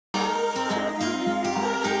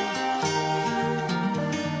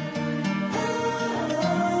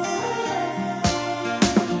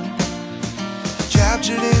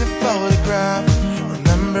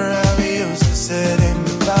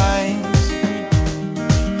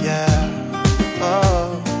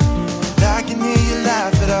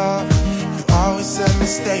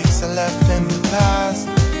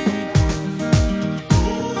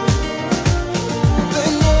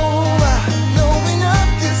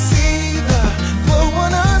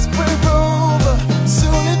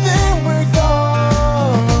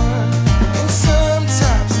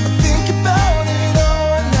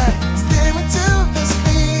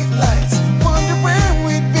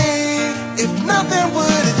nothing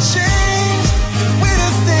would have changed, if we'd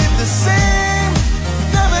have stayed the same,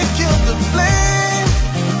 never killed the flame,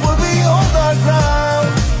 would we hold our ground?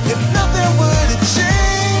 If nothing would have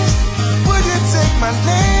changed, would you take my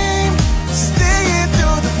name, stay here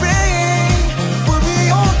through the rain? Would we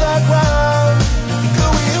hold our ground?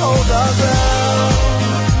 Could we hold our ground?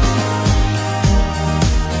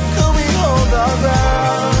 Could we hold our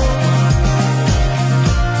ground?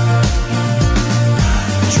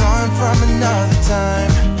 Drawing from another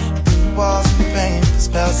time, walls of pain,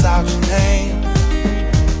 spells out your name.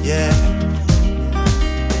 Yeah.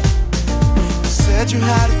 You said you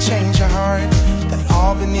had to change your heart, that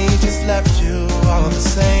Albany just left you all the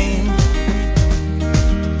same.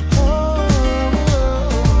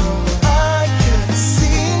 I could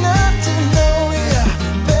see enough to know you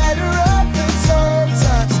better up than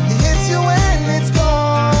sometimes. It hits you when it's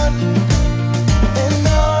gone, and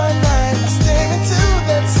all night I stare into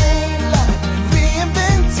that same light,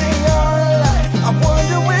 reinventing our life. I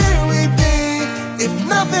wonder where we'd be if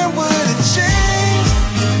nothing would have changed,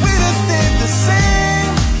 if we'd have stayed the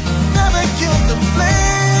same, never killed the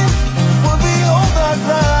flame, would we hold our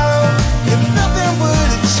ground? If nothing would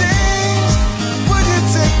have changed, would you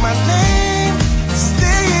take my name,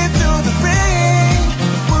 stay here through the rain?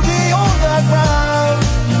 Would we hold our ground?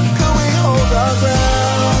 Could we hold our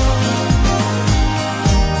ground?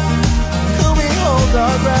 Could we hold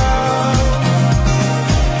our ground?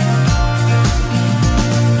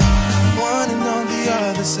 One and on the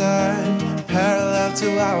other side, parallel to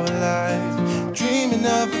our life, dreaming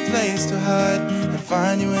of a place to hide and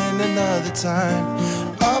find you in another time.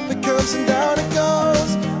 Up it comes and down it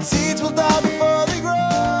goes, seeds will die before they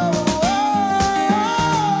grow.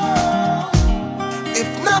 If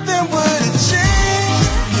nothing would have changed,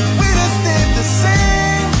 we'd have stayed the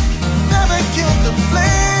same, never killed the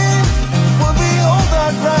flame, would we hold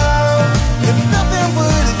our ground? If nothing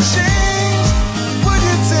would have changed, would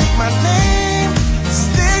you take my name,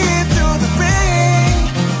 stay here through the rain?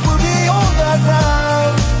 Would we hold our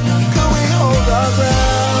ground? Could we hold our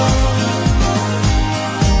ground?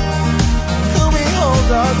 Could we hold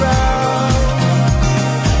our ground?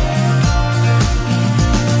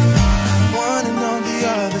 One and on the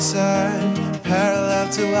other side, parallel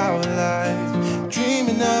to our life,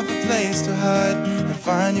 dreaming of a place to hide and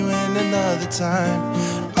find you in another time.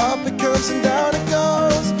 Up it comes and down it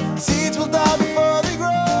goes, seeds will die before they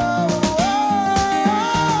grow.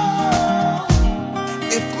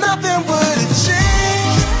 If nothing would have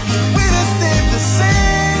changed, we'd have stayed the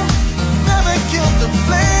same, never killed the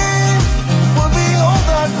flame, would we hold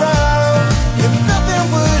our ground? If nothing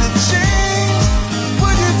would have changed,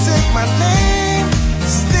 would you take my name,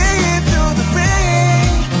 stay here through the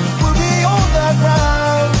rain? Would we hold our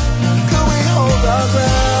ground? Could we hold our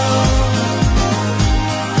ground?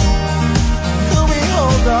 Could we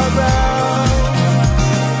hold our ground?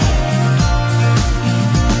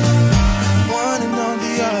 One and on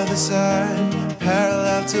the other side,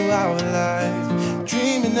 parallel to our life,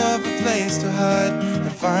 dreaming of a place to hide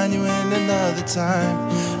and find you in another time.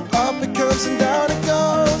 Up it comes and down it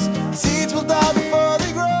goes, seeds will die before